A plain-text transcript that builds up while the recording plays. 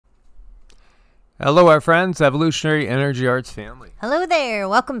Hello, our friends, Evolutionary Energy Arts family. Hello there.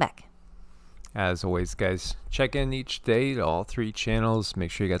 Welcome back. As always, guys, check in each day to all three channels.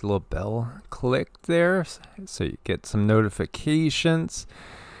 Make sure you got the little bell clicked there so you get some notifications.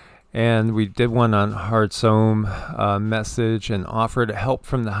 And we did one on Heart's Ohm message and offered help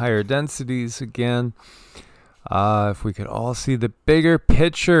from the higher densities again. If we could all see the bigger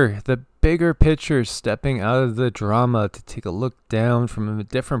picture stepping out of the drama to take a look down from a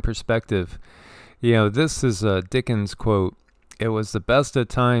different perspective. You know, this is a Dickens quote. It was the best of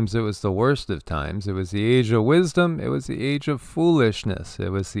times, it was the worst of times. It was the age of wisdom, it was the age of foolishness. It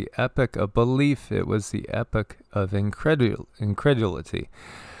was the epoch of belief, it was the epoch of incredulity.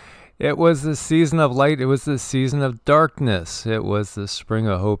 It was the season of light, it was the season of darkness. It was the spring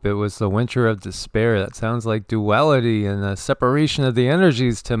of hope, it was the winter of despair. That sounds like duality and a separation of the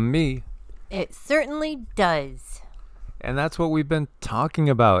energies to me. It certainly does. And that's what we've been talking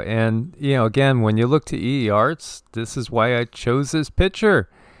about. And, you know, again, when you look to EEARTS, this is why I chose this picture.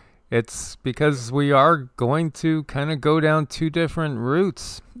 It's because we are going to kind of go down two different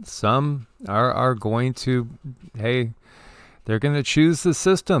routes. Some are going to, hey, they're going to choose the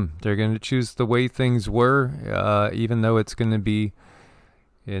system. They're going to choose the way things were, even though it's going to be,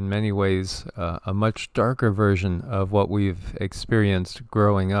 in many ways, a much darker version of what we've experienced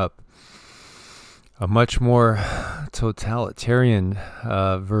growing up. A much more totalitarian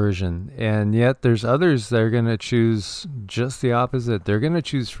version. And yet there's others that are going to choose just the opposite. They're going to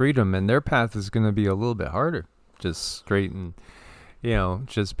choose freedom, and their path is going to be a little bit harder. Just straight and, you know,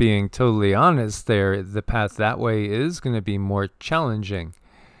 just being totally honest there, the path that way is going to be more challenging.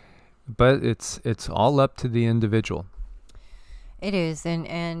 But it's all up to the individual. It is,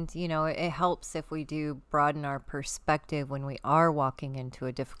 and you know, it helps if we do broaden our perspective when we are walking into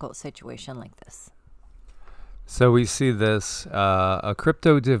a difficult situation like this. So we see this, a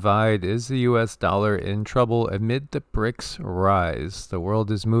crypto divide. Is the US dollar in trouble amid the BRICS rise? The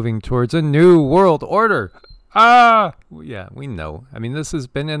world is moving towards a new world order. Yeah, we know. I mean, this has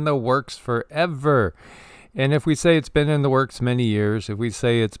been in the works forever. And if we say it's been in the works many years, if we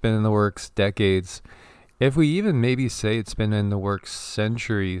say it's been in the works decades, if we even maybe say it's been in the works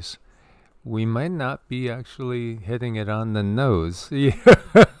centuries, we might not be actually hitting it on the nose.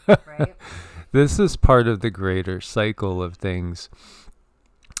 Right. This is part of the greater cycle of things.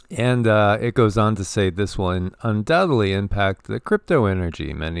 And it goes on to say this will undoubtedly impact the crypto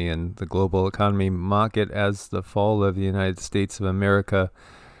energy. Many in the global economy mock it as the fall of the United States of America.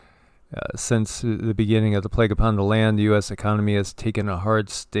 Since the beginning of the plague upon the land, the U.S. economy has taken a hard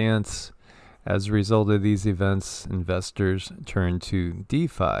stance. As a result of these events, investors turn to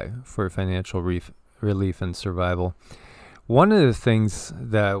DeFi for financial relief and survival. One of the things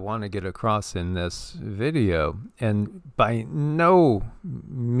that I want to get across in this video, and by no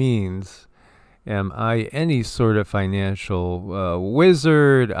means am I any sort of financial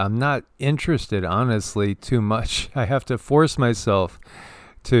wizard. I'm not interested, honestly, too much. I have to force myself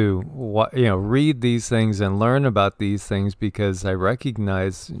to read these things and learn about these things because I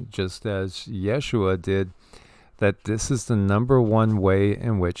recognize, just as Yeshua did, that this is the number one way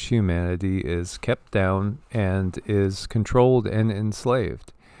in which humanity is kept down and is controlled and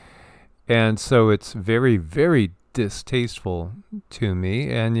enslaved. And so it's very, very distasteful to me,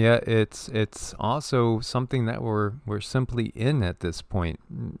 and yet it's also something that we're simply in at this point.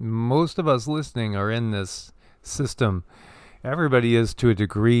 Most of us listening are in this system. Everybody is to a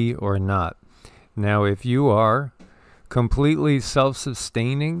degree or not. Now, if you are completely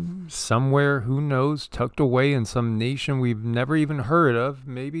self-sustaining somewhere, who knows, tucked away in some nation we've never even heard of,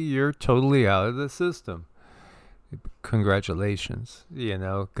 maybe you're totally out of the system. Congratulations, you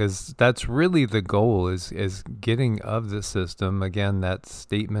know, because that's really the goal, is getting of the system. Again, that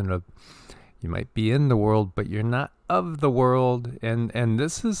statement of you might be in the world, but you're not of the world. And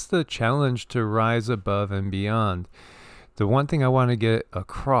this is the challenge, to rise above and beyond. The one thing I want to get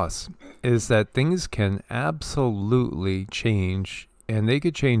across is that things can absolutely change, and they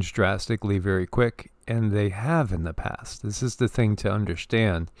could change drastically very quick, and they have in the past. This is the thing to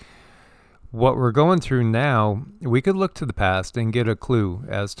understand. What we're going through now, we could look to the past and get a clue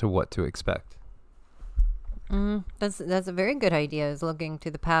as to what to expect. That's a very good idea, is looking to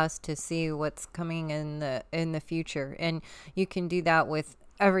the past to see what's coming in the future. And you can do that with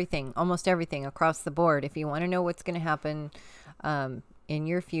everything, almost everything across the board. If you want to know what's going to happen in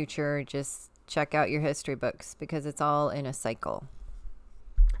your future, just check out your history books, because it's all in a cycle.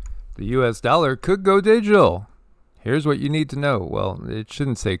 The US dollar could go digital. Here's what you need to know. Well, it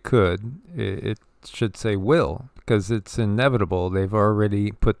shouldn't say could. It should say will, because it's inevitable. They've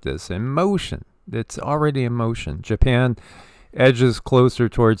already put this in motion. It's already in motion. Japan edges closer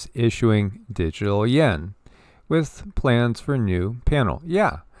towards issuing digital yen with plans for new panel.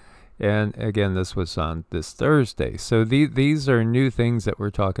 Yeah. And again, this was on this Thursday. So these are new things that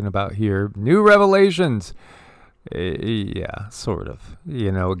we're talking about here. New revelations. Yeah, sort of.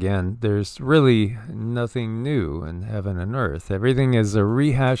 You know, again, there's really nothing new in heaven and earth. Everything is a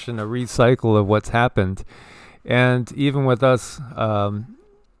rehash and a recycle of what's happened. And even with us,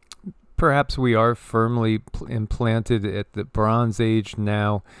 perhaps we are firmly implanted at the Bronze Age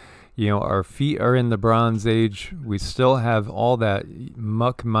now. You know, our feet are in the Bronze Age. We still have all that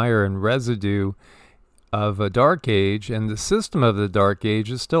muck, mire, and residue of a Dark Age, and the system of the Dark Age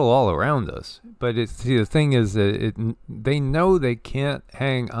is still all around us. But the thing is that they know they can't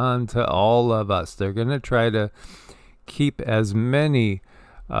hang on to all of us. They're going to try to keep as many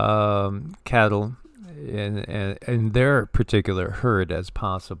cattle in their particular herd as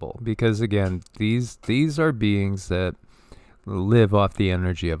possible, because again, these are beings that live off the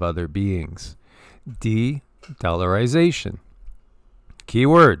energy of other beings. De-dollarization.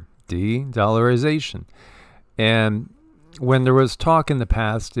 Keyword, de-dollarization. And when there was talk in the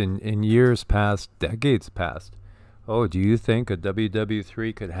past, in years past, decades past, oh, do you think a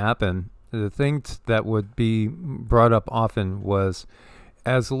WW3 could happen? The thing that would be brought up often was,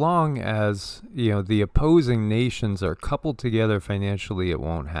 as long as, you know, the opposing nations are coupled together financially, it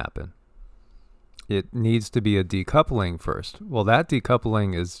won't happen. It needs to be a decoupling first. Well, that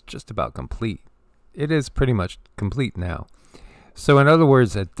decoupling is just about complete. It is pretty much complete now. So in other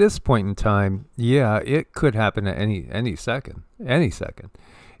words, at this point in time, yeah, it could happen at any second. Any second.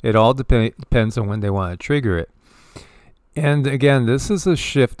 It all depends on when they want to trigger it. And again, this is a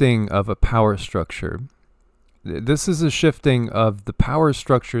shifting of a power structure. This is a shifting of the power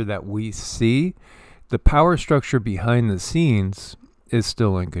structure that we see. The power structure behind the scenes is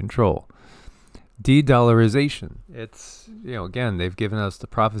still in control. De-dollarization. It's, you know, again, they've given us the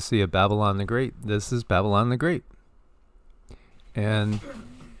prophecy of Babylon the Great. This is Babylon the Great. And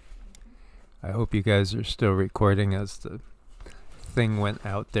I hope you guys are still recording as the thing went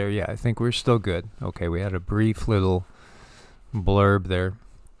out there. Yeah, I think we're still good. Okay, we had a brief little blurb there.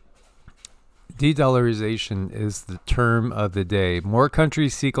 De-dollarization is the term of the day. More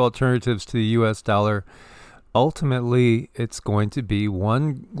countries seek alternatives to the US dollar. Ultimately, it's going to be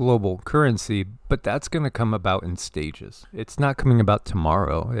one global currency, but that's going to come about in stages. It's not coming about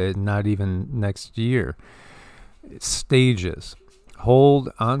tomorrow, not even next year. It's stages. Hold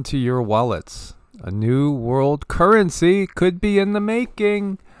onto your wallets. A new world currency could be in the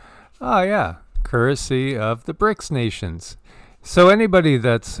making. Oh yeah, currency of the BRICS nations. So anybody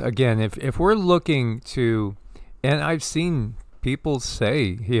that's, again, if we're looking to, and I've seen people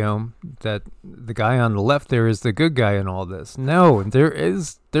say, you know, that the guy on the left there is the good guy in all this. No,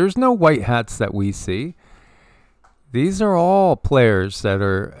 there's no white hats that we see. These are all players that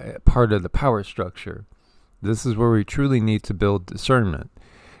are part of the power structure. This is where we truly need to build discernment.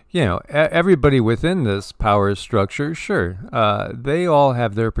 You know, everybody within this power structure, sure, they all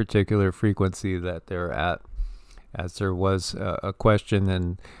have their particular frequency that they're at. As there was a question,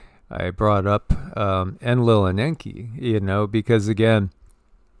 and I brought up Enlil and Enki, you know, because again,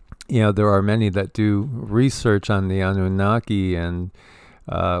 you know, there are many that do research on the Anunnaki and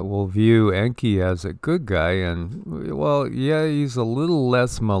will view Enki as a good guy. And, well, yeah, he's a little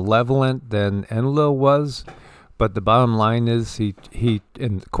less malevolent than Enlil was. But the bottom line is he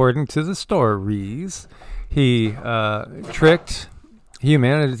according to the stories, he tricked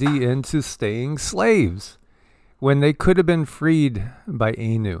humanity into staying slaves when they could have been freed by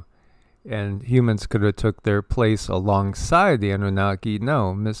Anu. And humans could have took their place alongside the Anunnaki.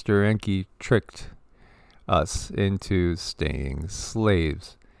 No, Mr. Enki tricked us into staying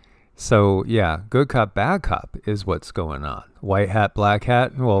slaves. So, yeah, good cop, bad cop is what's going on. White hat, black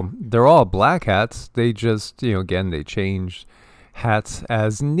hat. Well, they're all black hats. They just, you know, again, they change hats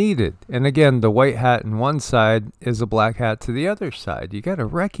as needed. And again, the white hat on one side is a black hat to the other side. You got to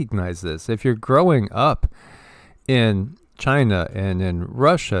recognize this. If you're growing up in China and in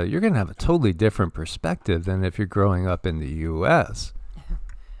Russia, you're going to have a totally different perspective than if you're growing up in the U.S.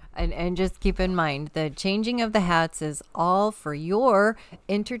 And just keep in mind, the changing of the hats is all for your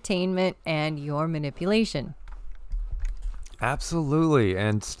entertainment and your manipulation. Absolutely.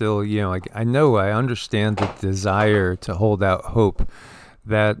 And still, you know, I understand the desire to hold out hope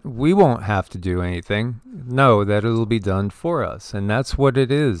that we won't have to do anything. No, that it'll be done for us. And that's what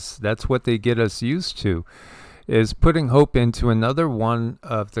it is. That's what they get us used to, is putting hope into another one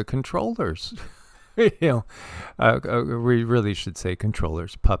of the controllers. You know, we really should say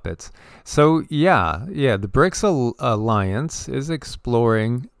controllers, puppets. So yeah, the BRICS Alliance is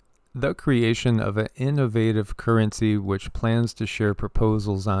exploring the creation of an innovative currency which plans to share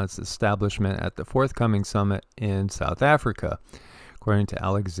proposals on its establishment at the forthcoming summit in South Africa, according to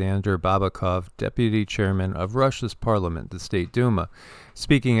Alexander Babakov, deputy chairman of Russia's parliament, the State Duma.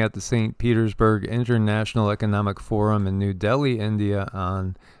 Speaking at the St. Petersburg International Economic Forum in New Delhi, India,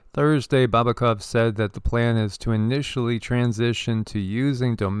 on Thursday, Babakov said that the plan is to initially transition to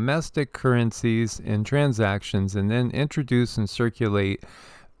using domestic currencies in transactions and then introduce and circulate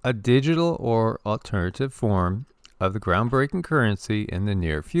a digital or alternative form of the groundbreaking currency in the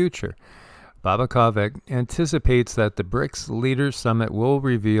near future. Babakov anticipates that the BRICS Leaders Summit will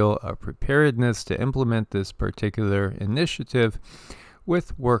reveal a preparedness to implement this particular initiative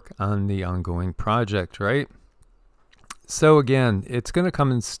with work on the ongoing project, right? So again, it's going to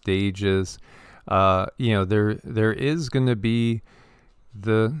come in stages. There is going to be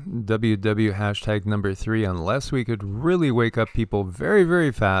the WW hashtag #3 unless we could really wake up people very,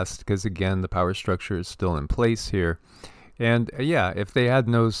 very fast, because again, the power structure is still in place here. And if they had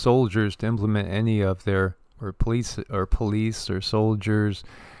no soldiers to implement any of their, or police or soldiers,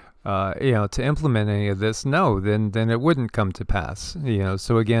 to implement any of this, then it wouldn't come to pass.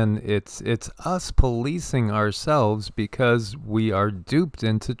 So again, it's us policing ourselves because we are duped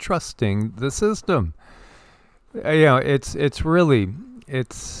into trusting the system. It's really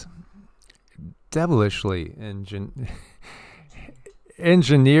devilishly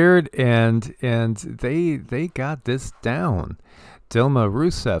engineered, and they got this down. Dilma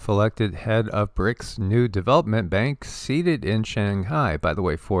Rousseff elected head of BRICS new development bank seated in Shanghai. By the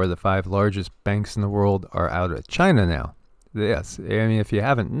way, 4 of the 5 largest banks in the world are out of China now. Yes, I mean, if you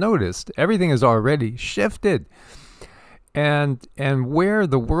haven't noticed, everything has already shifted. And where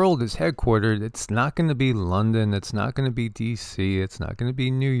the world is headquartered, it's not going to be London, it's not going to be DC, it's not going to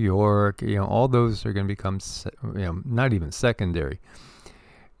be New York. All those are going to become, not even secondary.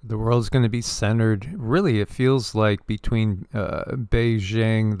 The world's going to be centered, really, it feels like, between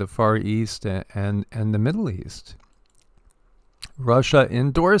Beijing, the Far East, and the Middle East. Russia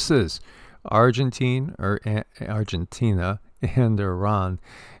endorses Argentina and Iran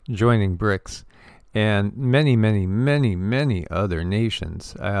joining BRICS, and many, many, many, many other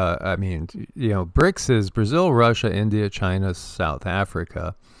nations. BRICS is Brazil, Russia, India, China, South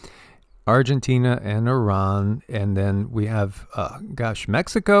Africa, Argentina, and Iran, and then we have,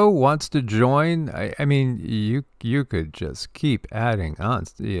 Mexico wants to join. I mean, you could just keep adding on.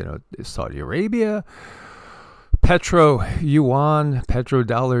 Saudi Arabia,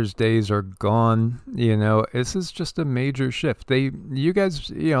 petrodollars days are gone. This is just a major shift. A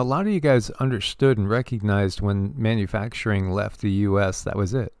lot of you guys understood and recognized when manufacturing left the U.S. That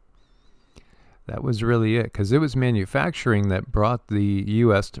was it. That was really it, because it was manufacturing that brought the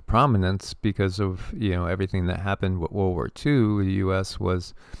U.S. to prominence because of, everything that happened with World War II. The U.S.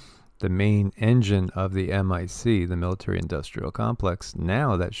 was the main engine of the MIC, the military industrial complex.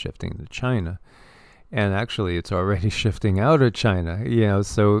 Now that's shifting to China. And actually, it's already shifting out of China.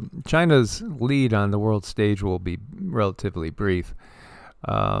 So China's lead on the world stage will be relatively brief.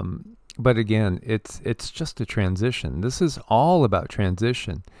 But again, it's just a transition. This is all about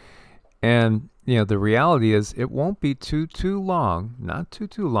transition. And, the reality is it won't be too long, not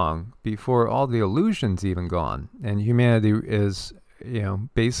too long, before all the illusion's even gone. And humanity is,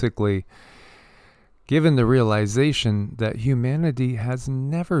 basically given the realization that humanity has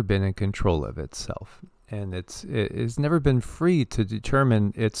never been in control of itself. And it has never been free to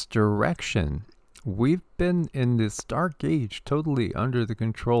determine its direction. We've been in this dark age totally under the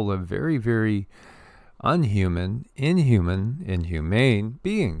control of very, very unhuman, inhumane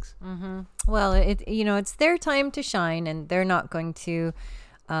beings. Mm-hmm. Well, it's their time to shine, and they're not going to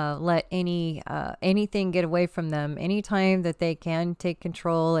let anything get away from them. Anytime that they can take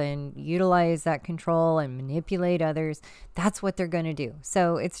control and utilize that control and manipulate others, that's what they're going to do.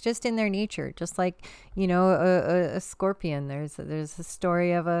 So it's just in their nature, just like, a scorpion. There's a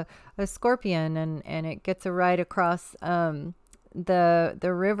story of a scorpion, and it gets a ride across the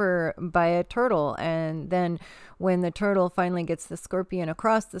river by a turtle, and then when the turtle finally gets the scorpion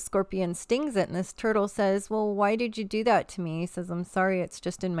across, the scorpion stings it, and this turtle says, well, why did you do that to me? He says, I'm sorry, it's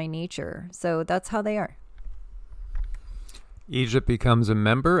just in my nature. So that's how they are. Egypt becomes a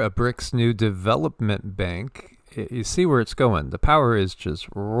member of BRICS new development bank. You see where it's going. The power is just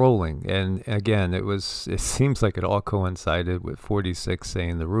rolling. And again, it seems like it all coincided with 46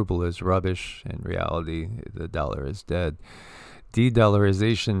 saying the ruble is rubbish. In reality, the dollar is dead.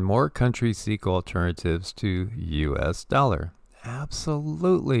 De-dollarization, more countries seek alternatives to U.S. dollar.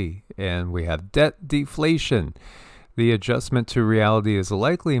 Absolutely. And we have debt deflation. The adjustment to reality is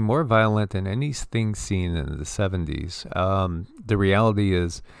likely more violent than anything seen in the 70s. The reality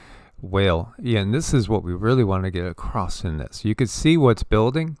is whale. Yeah, and this is what we really want to get across in this. You could see what's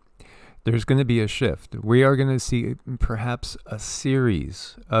building. There's going to be a shift. We are going to see perhaps a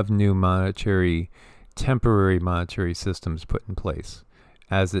series of new temporary monetary systems put in place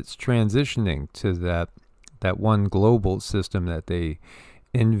as it's transitioning to that one global system that they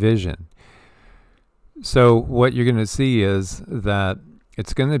envision. So what you're going to see is that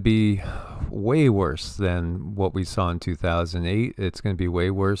it's going to be way worse than what we saw in 2008. It's going to be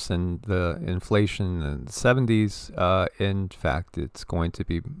way worse than the inflation in the 70s. In fact, it's going to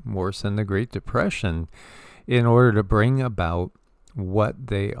be worse than the Great Depression in order to bring about what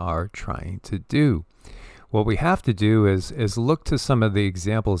they are trying to do. What we have to do is look to some of the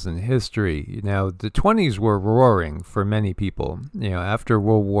examples in history. Now, the 20s were roaring for many people. After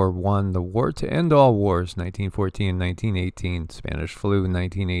World War I, the war to end all wars, 1914, 1918, Spanish flu,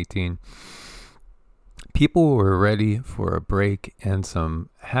 1918. People were ready for a break and some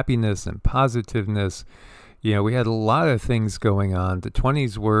happiness and positiveness. We had a lot of things going on. The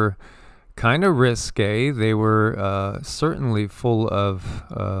 20s were kind of risque. They were certainly full of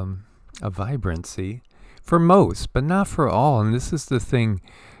a vibrancy. For most, but not for all. And this is the thing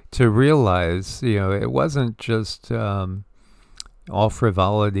to realize, it wasn't just all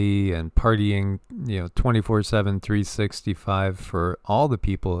frivolity and partying, 24/7, 365 for all the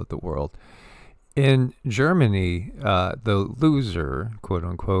people of the world. In Germany, the loser, quote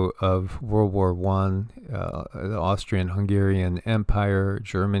unquote, of World War I, the Austrian-Hungarian Empire,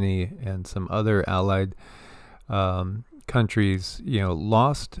 Germany, and some other allied countries,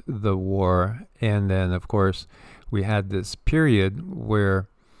 lost the war. And then, of course, we had this period where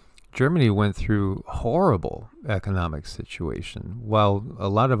Germany went through horrible economic situation, while a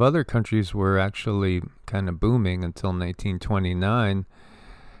lot of other countries were actually kind of booming until 1929.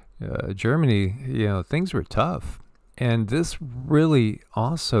 Germany, things were tough. And this really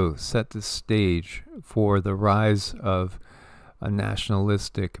also set the stage for the rise of a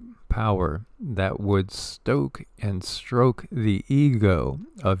nationalistic power that would stoke and stroke the ego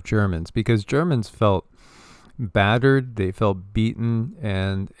of Germans, because Germans felt battered, they felt beaten,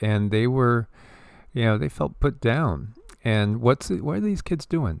 and they were, they felt put down. And what are these kids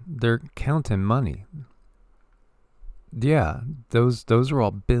doing? They're counting money. Yeah, those are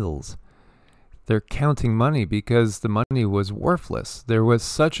all bills. They're counting money because the money was worthless. There was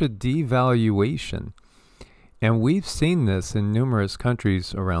such a devaluation. And we've seen this in numerous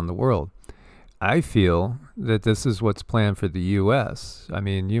countries around the world. I feel that this is what's planned for the U.S. I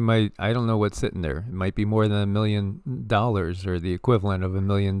mean, I don't know what's sitting there. It might be more than $1 million or the equivalent of $1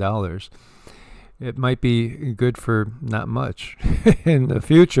 million. It might be good for not much in the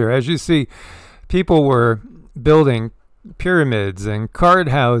future. As you see, people were building pyramids and card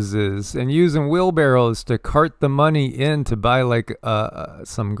houses and using wheelbarrows to cart the money in to buy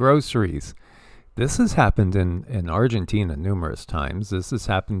some groceries. This has happened in Argentina numerous times. This has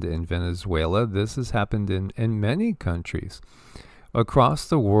happened in Venezuela. This has happened in many countries across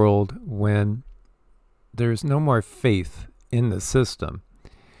the world when there's no more faith in the system.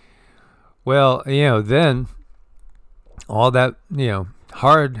 Well, then all that,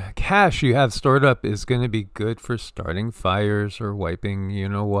 hard cash you have stored up is going to be good for starting fires or wiping,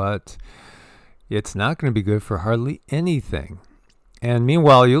 It's not going to be good for hardly anything. And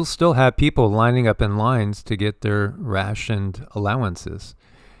meanwhile, you'll still have people lining up in lines to get their rationed allowances,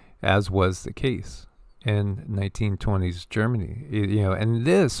 as was the case in 1920s Germany. And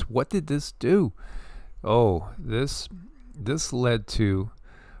what did this do? Oh, this led to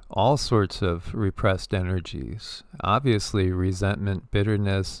all sorts of repressed energies. Obviously, resentment,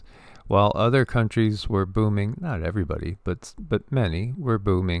 bitterness. While other countries were booming, not everybody, but many were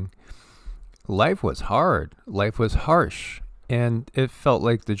booming. Life was hard. Life was harsh. And it felt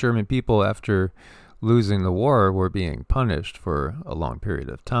like the German people, after losing the war, were being punished for a long period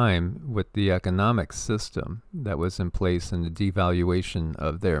of time with the economic system that was in place and the devaluation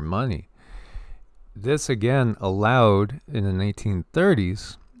of their money. This again allowed in the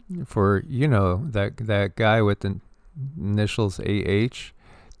 1930s for, that guy with the initials AH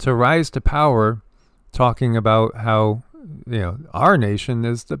to rise to power, talking about how our nation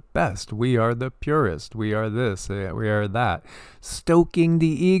is the best. We are the purest. We are this. We are that. Stoking the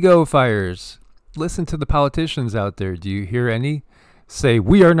ego fires. Listen to the politicians out there. Do you hear any say,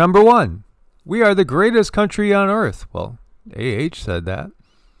 we are number one? We are the greatest country on earth. Well, AH said that.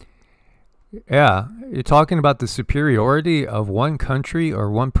 Yeah, you're talking about the superiority of one country or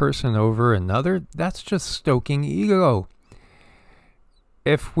one person over another. That's just stoking ego.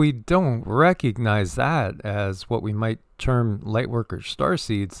 If we don't recognize that as what we might term light worker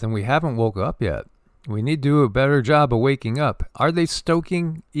starseeds, then we haven't woke up yet. We need to do a better job of waking up. Are they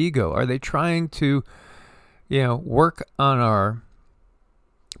stoking ego? Are they trying to, work on our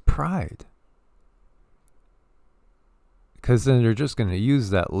pride? Because then they're just going to use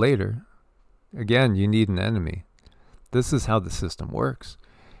that later. Again, you need an enemy. This is how the system works.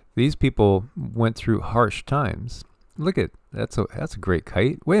 These people went through harsh times. Look at, that's a great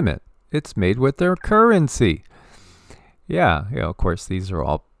kite. Wait a minute. It's made with their currency. Yeah, of course, these are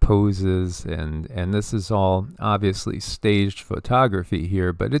all poses, and this is all obviously staged photography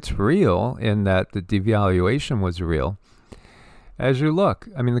here, but it's real in that the devaluation was real. As you look,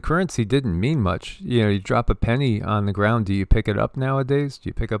 I mean, the currency didn't mean much. You drop a penny on the ground. Do you pick it up nowadays? Do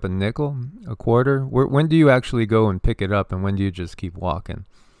you pick up a nickel, a quarter? When do you actually go and pick it up, and when do you just keep walking?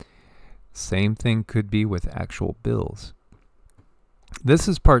 Same thing could be with actual bills. This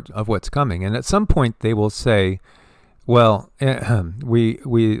is part of what's coming, and at some point they will say, well,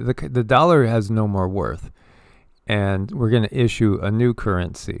 the dollar has no more worth, and we're going to issue a new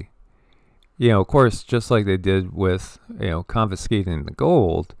currency. Of course, just like they did with, confiscating the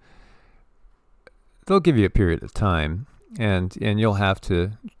gold, they'll give you a period of time, and you'll have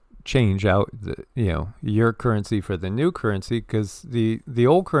to change out your currency for the new currency, because the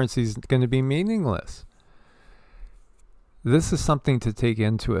old currency is going to be meaningless. This is something to take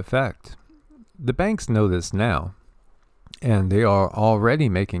into effect. The banks know this now, and they are already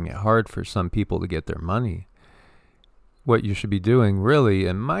making it hard for some people to get their money. What you should be doing, really,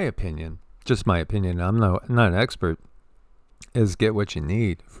 in my opinion, just my opinion, I'm not an expert, is get what you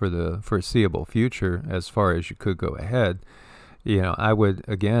need for the foreseeable future as far as you could go ahead. I would,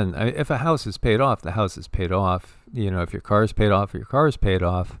 again, if a house is paid off, the house is paid off. If your car is paid off, your car is paid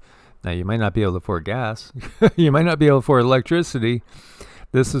off. Now, you might not be able to afford gas. You might not be able to afford electricity.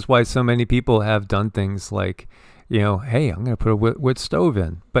 This is why so many people have done things like, hey, I'm going to put a wood stove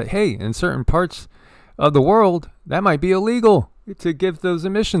in. But hey, in certain parts of the world, that might be illegal to give those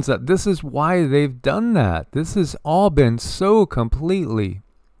emissions up. This is why they've done that. This has all been so completely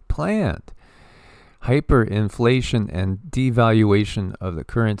planned. Hyperinflation and devaluation of the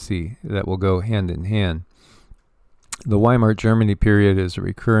currency that will go hand in hand. The Weimar Germany period is a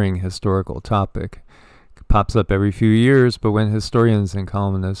recurring historical topic. It pops up every few years, but when historians and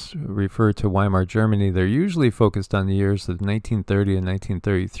columnists refer to Weimar Germany, they're usually focused on the years of 1930 and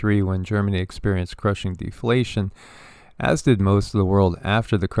 1933, when Germany experienced crushing deflation, as did most of the world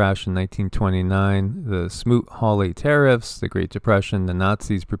after the crash in 1929, the Smoot-Hawley tariffs, the Great Depression, the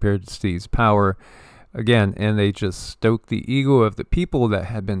Nazis prepared to seize power again, and they just stoked the ego of the people that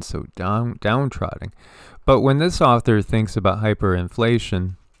had been so downtrodden. But when this author thinks about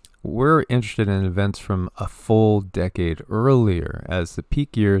hyperinflation, we're interested in events from a full decade earlier, as the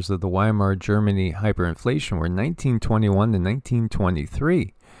peak years of the Weimar Germany hyperinflation were 1921 to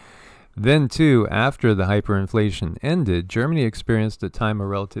 1923. Then, too, after the hyperinflation ended, Germany experienced a time of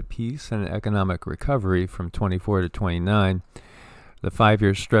relative peace and economic recovery from 24 to 29. The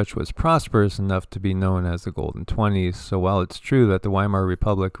 5-year stretch was prosperous enough to be known as the Golden Twenties. So while it's true that the Weimar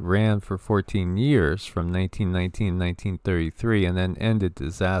Republic ran for 14 years, from 1919 to 1933, and then ended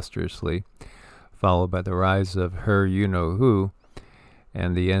disastrously, followed by the rise of her you-know-who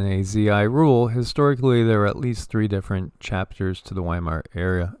and the Nazi rule, historically there are at least 3 different chapters to the Weimar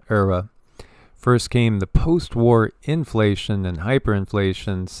era. First came the post-war inflation and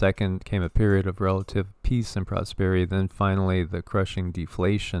hyperinflation. Second came a period of relative peace and prosperity. Then finally the crushing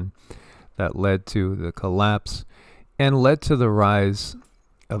deflation that led to the collapse and led to the rise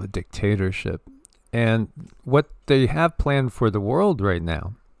of a dictatorship. And what they have planned for the world right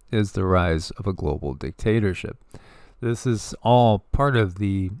now is the rise of a global dictatorship. This is all part of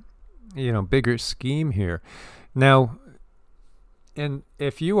the, bigger scheme here. Now, and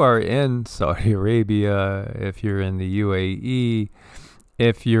if you are in Saudi Arabia, if you're in the UAE,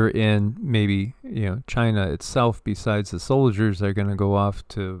 if you're in maybe, China itself, besides the soldiers that are going to go off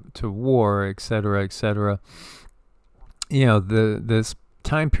to war, etc., etc., this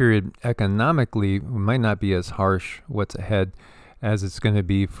time period economically might not be as harsh what's ahead as it's going to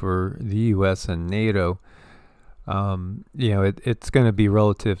be for the U.S. and NATO. It's going to be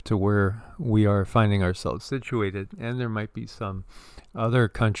relative to where we are finding ourselves situated, and there might be some other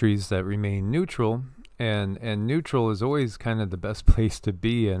countries that remain neutral, and neutral is always kind of the best place to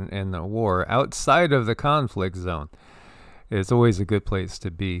be in a war. Outside of the conflict zone, it's always a good place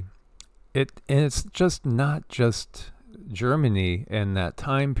to be. And it's just not just Germany in that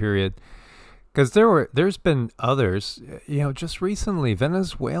time period, because there's been others, just recently,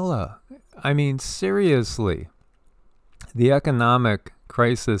 Venezuela. I mean, seriously. The economic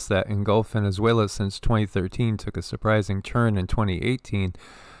crisis that engulfed Venezuela since 2013 took a surprising turn in 2018,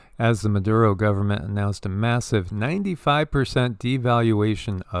 as the Maduro government announced a massive 95%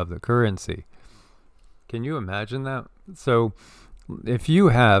 devaluation of the currency. Can you imagine that? So if you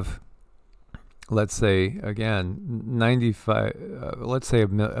have, let's say, again, 95, let's say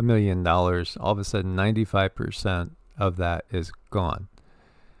 $1 million, all of a sudden 95% of that is gone.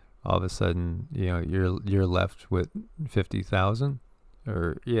 All of a sudden, you're left with 50,000,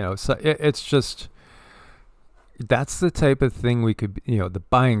 or, so it's just, that's the type of thing we could, the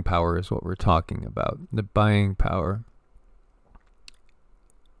buying power is what we're talking about. The buying power.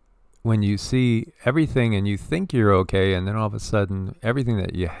 When you see everything and you think you're okay, and then all of a sudden everything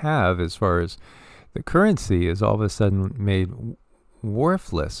that you have as far as the currency is all of a sudden made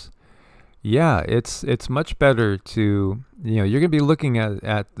worthless. Yeah, it's much better to, you're going to be looking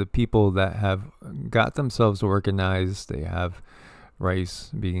at the people that have got themselves organized. They have rice,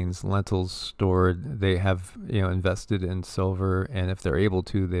 beans, lentils stored. They have, invested in silver. And if they're able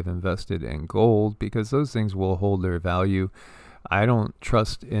to, they've invested in gold, because those things will hold their value. I don't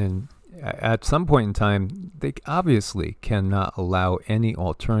trust in, at some point in time, they obviously cannot allow any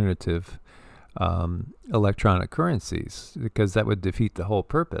alternative electronic currencies, because that would defeat the whole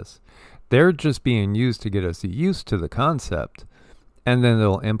purpose. They're just being used to get us used to the concept, and then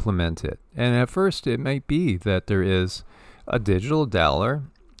they'll implement it. And at first it might be that there is a digital dollar,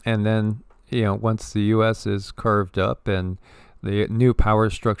 and then, once the US is carved up and the new power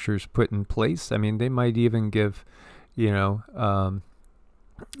structures put in place, I mean, they might even give, new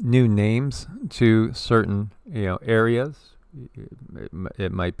names to certain, areas.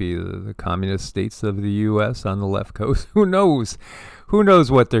 It might be the communist states of the U.S. on the left coast. Who knows? Who knows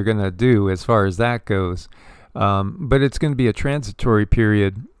what they're going to do as far as that goes? But it's going to be a transitory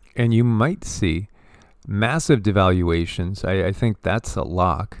period, and you might see massive devaluations. I think that's a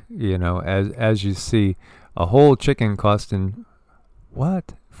lock. As you see a whole chicken costing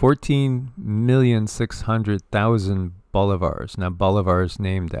what? 14,600,000 bolivars. Now, bolivars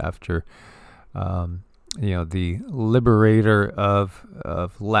named after the liberator of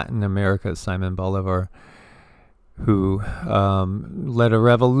Latin America, Simon Bolivar, who led a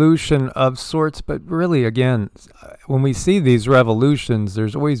revolution of sorts. But really, again, when we see these revolutions,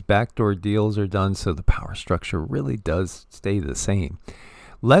 there's always backdoor deals are done, so the power structure really does stay the same.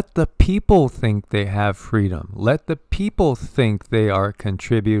 Let the people think they have freedom. Let the people think they are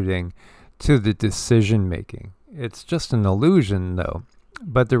contributing to the decision making. It's just an illusion, though.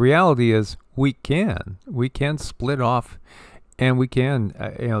 But the reality is we can split off, and we can,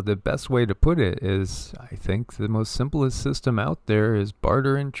 the best way to put it is, I think the most simplest system out there is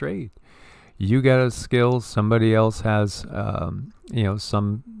barter and trade. You got a skill, somebody else has,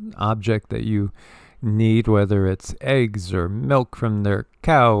 some object that you need, whether it's eggs or milk from their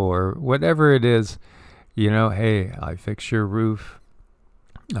cow or whatever it is, hey, I fix your roof,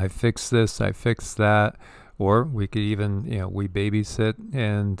 I fix this, I fix that. Or we could even, we babysit,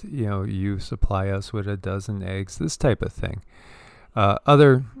 and, you supply us with a dozen eggs, this type of thing.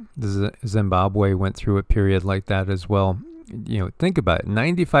 Zimbabwe went through a period like that as well. Think about it,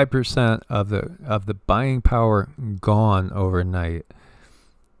 95% of the buying power gone overnight.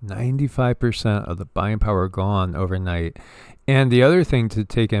 95% of the buying power gone overnight. And the other thing to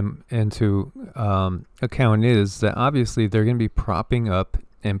take into account is that obviously they're going to be propping up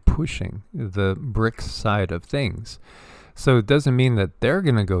and pushing the BRICS side of things. So it doesn't mean that they're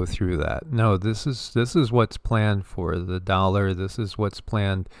going to go through that. No, this is what's planned for the dollar. This is what's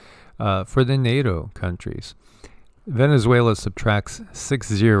planned for the NATO countries. Venezuela subtracts 6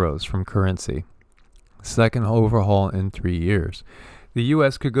 zeros from currency. Second overhaul in 3 years. The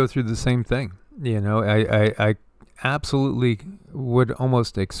U.S. could go through the same thing. I absolutely would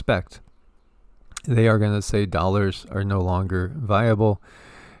almost expect they are going to say dollars are no longer viable,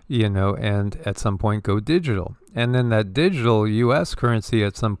 and at some point go digital. And then that digital U.S. currency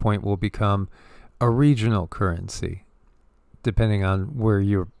at some point will become a regional currency, depending on where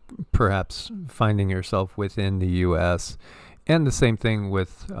you're perhaps finding yourself within the U.S. And the same thing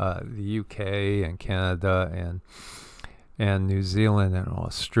with the U.K. and Canada and New Zealand and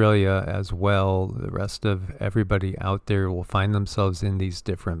Australia as well. The rest of everybody out there will find themselves in these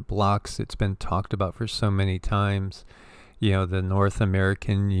different blocks. It's been talked about for so many times. The North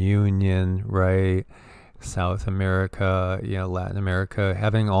American Union, right? South America, Latin America,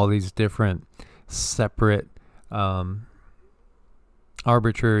 having all these different separate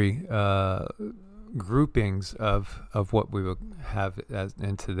arbitrary groupings of what we would have as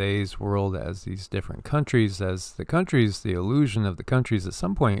in today's world as these different countries. As the countries, the illusion of the countries at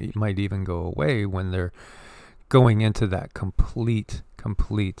some point might even go away when they're going into that complete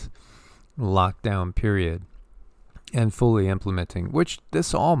lockdown period. and fully implementing, which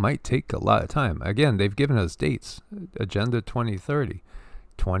this all might take a lot of time. Again, they've given us dates, Agenda 2030,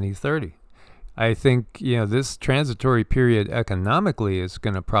 2030. I think, this transitory period economically is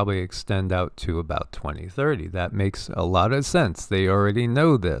going to probably extend out to about 2030. That makes a lot of sense. They already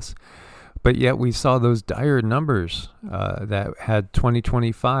know this. But yet we saw those dire numbers that had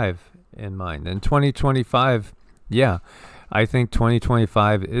 2025 in mind. And 2025, I think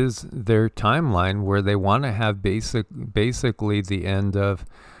 2025 is their timeline where they want to have basically the end of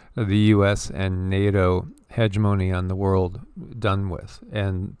the U.S. and NATO hegemony on the world done with.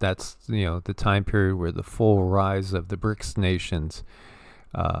 And that's, the time period where the full rise of the BRICS nations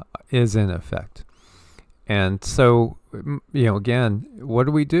is in effect. And so, again, what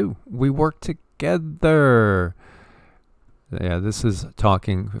do? We work together. Yeah, this is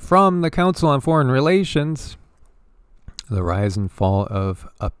talking from the Council on Foreign Relations. The rise and fall of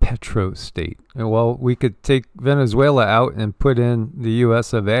a petro-state. Well, we could take Venezuela out and put in the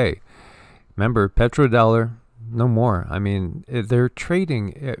U.S. of A. Remember, petrodollar, no more. I mean, they're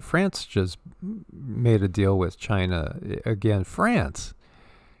trading. France just made a deal with China. Again, France,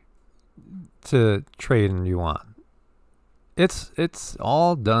 to trade in yuan. It's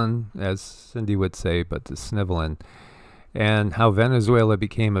all done, as Cindy would say, but to sniveling. And how Venezuela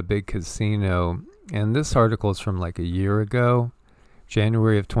became a big casino. And this article is from like a year ago,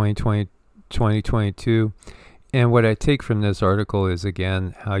 January of 2022. And what I take from this article is,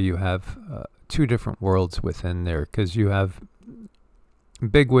 again, how you have two different worlds within there. Because you have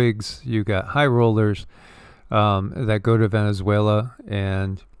bigwigs, you got high rollers that go to Venezuela.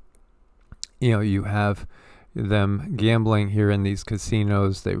 And, you have them gambling here in these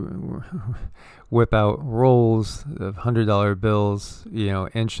casinos. They whip out rolls of $100 bills,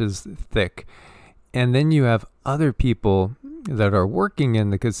 inches thick. And then you have other people that are working in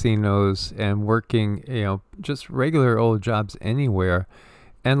the casinos and working, just regular old jobs anywhere,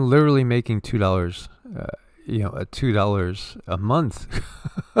 and literally making $2, $2 a month.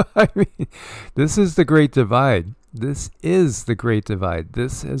 I mean, this is the Great Divide. This is the Great Divide.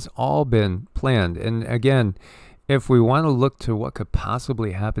 This has all been planned. And again, if we want to look to what could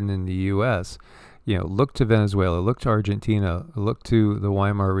possibly happen in the U.S., look to Venezuela, look to Argentina, look to the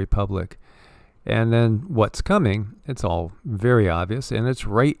Weimar Republic. And then what's coming, it's all very obvious, and it's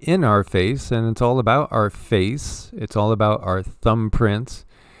right in our face, and it's all about our face. It's all about our thumbprints,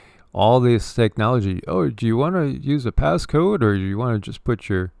 all this technology. Oh, do you want to use a passcode, or do you want to just put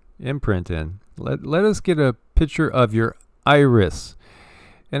your imprint in? Let us get a picture of your iris.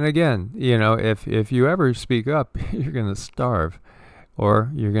 And again, if you ever speak up, you're going to starve,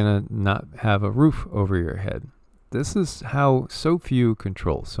 or you're going to not have a roof over your head. This is how so few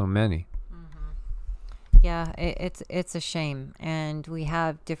control so many. Yeah, it's a shame, and we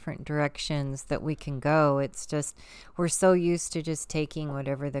have different directions that we can go. It's just we're so used to just taking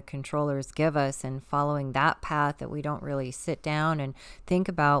whatever the controllers give us and following that path that we don't really sit down and think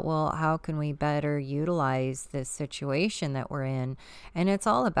about, well, how can we better utilize this situation that we're in? And it's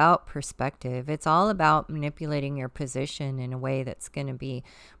all about perspective. It's all about manipulating your position in a way that's going to be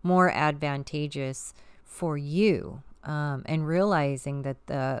more advantageous for you. And realizing that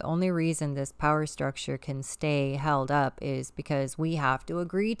the only reason this power structure can stay held up is because we have to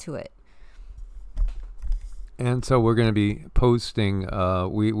agree to it. And so we're going to be posting,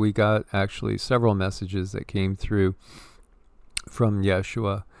 we got actually several messages that came through from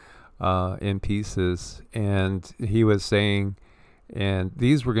Yeshua in pieces. And he was saying, and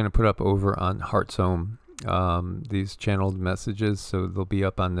these we're going to put up over on Heart's Home, these channeled messages. So they'll be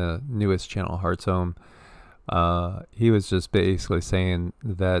up on the newest channel, Heart's Home. He was just basically saying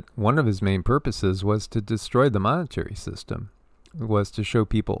that one of his main purposes was to destroy the monetary system, was to show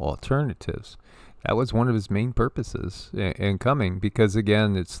people alternatives. That was one of his main purposes in coming, because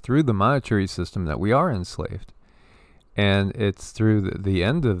again, it's through the monetary system that we are enslaved. And it's through the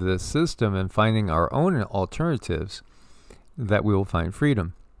end of this system and finding our own alternatives that we will find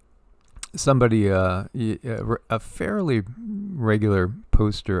freedom. Somebody, a fairly regular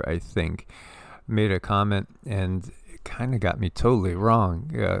poster, I think, made a comment, and it kind of got me totally wrong.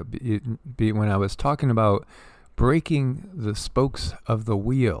 When I was talking about breaking the spokes of the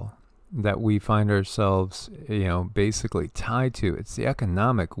wheel that we find ourselves, basically tied to. It's the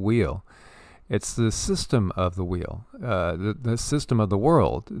economic wheel. It's the system of the wheel, the system of the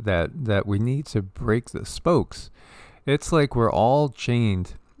world that we need to break the spokes. It's like we're all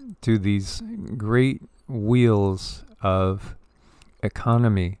chained to these great wheels of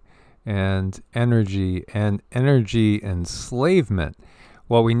economy and energy enslavement.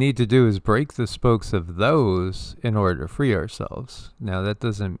 What we need to do is break the spokes of those in order to free ourselves. Now, that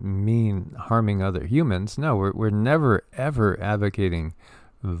doesn't mean harming other humans. No, we're never, ever advocating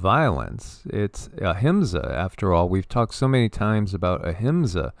violence. It's ahimsa, after all. We've talked so many times about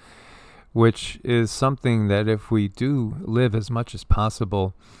ahimsa, which is something that if we do live as much as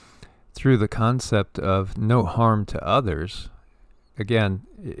possible through the concept of no harm to others. Again,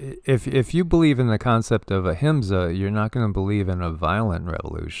 if you believe in the concept of ahimsa, you're not going to believe in a violent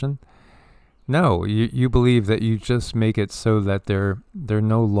revolution. No, you believe that you just make it so that they're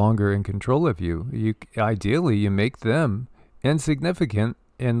no longer in control of you. Ideally, you make them insignificant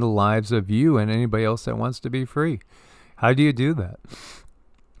in the lives of you and anybody else that wants to be free. How do you do that?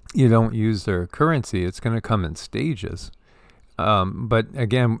 You don't use their currency. It's going to come in stages. But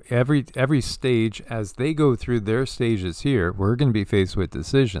again, every stage, as they go through their stages here, we're going to be faced with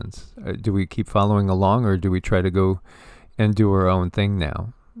decisions. Do we keep following along, or do we try to go and do our own thing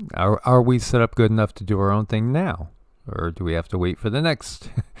now? Are we set up good enough to do our own thing now? Or do we have to wait for the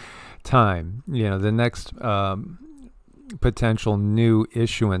next time? The next potential new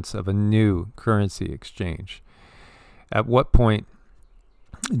issuance of a new currency exchange. At what point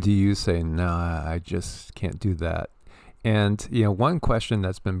do you say, no, I just can't do that? And, one question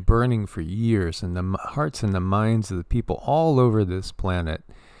that's been burning for years in the hearts and the minds of the people all over this planet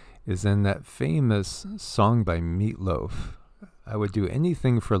is in that famous song by Meatloaf. I would do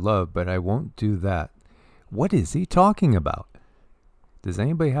anything for love, but I won't do that. What is he talking about? Does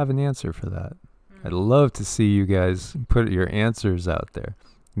anybody have an answer for that? I'd love to see you guys put your answers out there.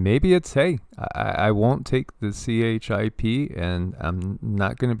 Maybe it's, hey, I won't take the CHIP and I'm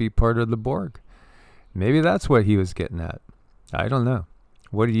not going to be part of the Borg. Maybe that's what he was getting at. I don't know.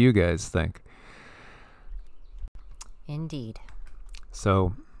 What do you guys think? Indeed.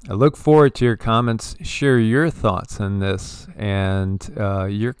 So I look forward to your comments. Share your thoughts on this and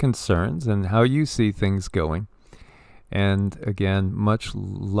your concerns and how you see things going. And again, much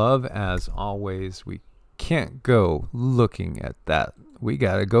love as always. We can't go looking at that. We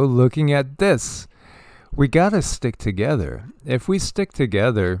got to go looking at this. We got to stick together. If we stick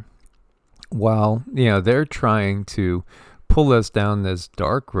together, while they're trying to pull us down this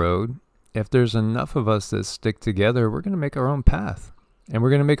dark road, if there's enough of us that stick together, we're going to make our own path, and we're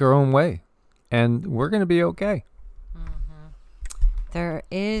going to make our own way, and we're going to be okay. There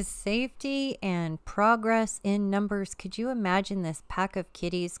is safety and progress in numbers. Could you imagine this pack of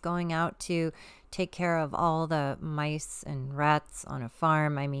kitties going out to take care of all the mice and rats on a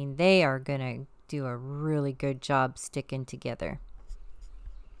farm? I mean, they are going to do a really good job sticking together.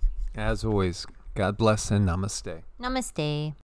 As always, God bless and namaste. Namaste.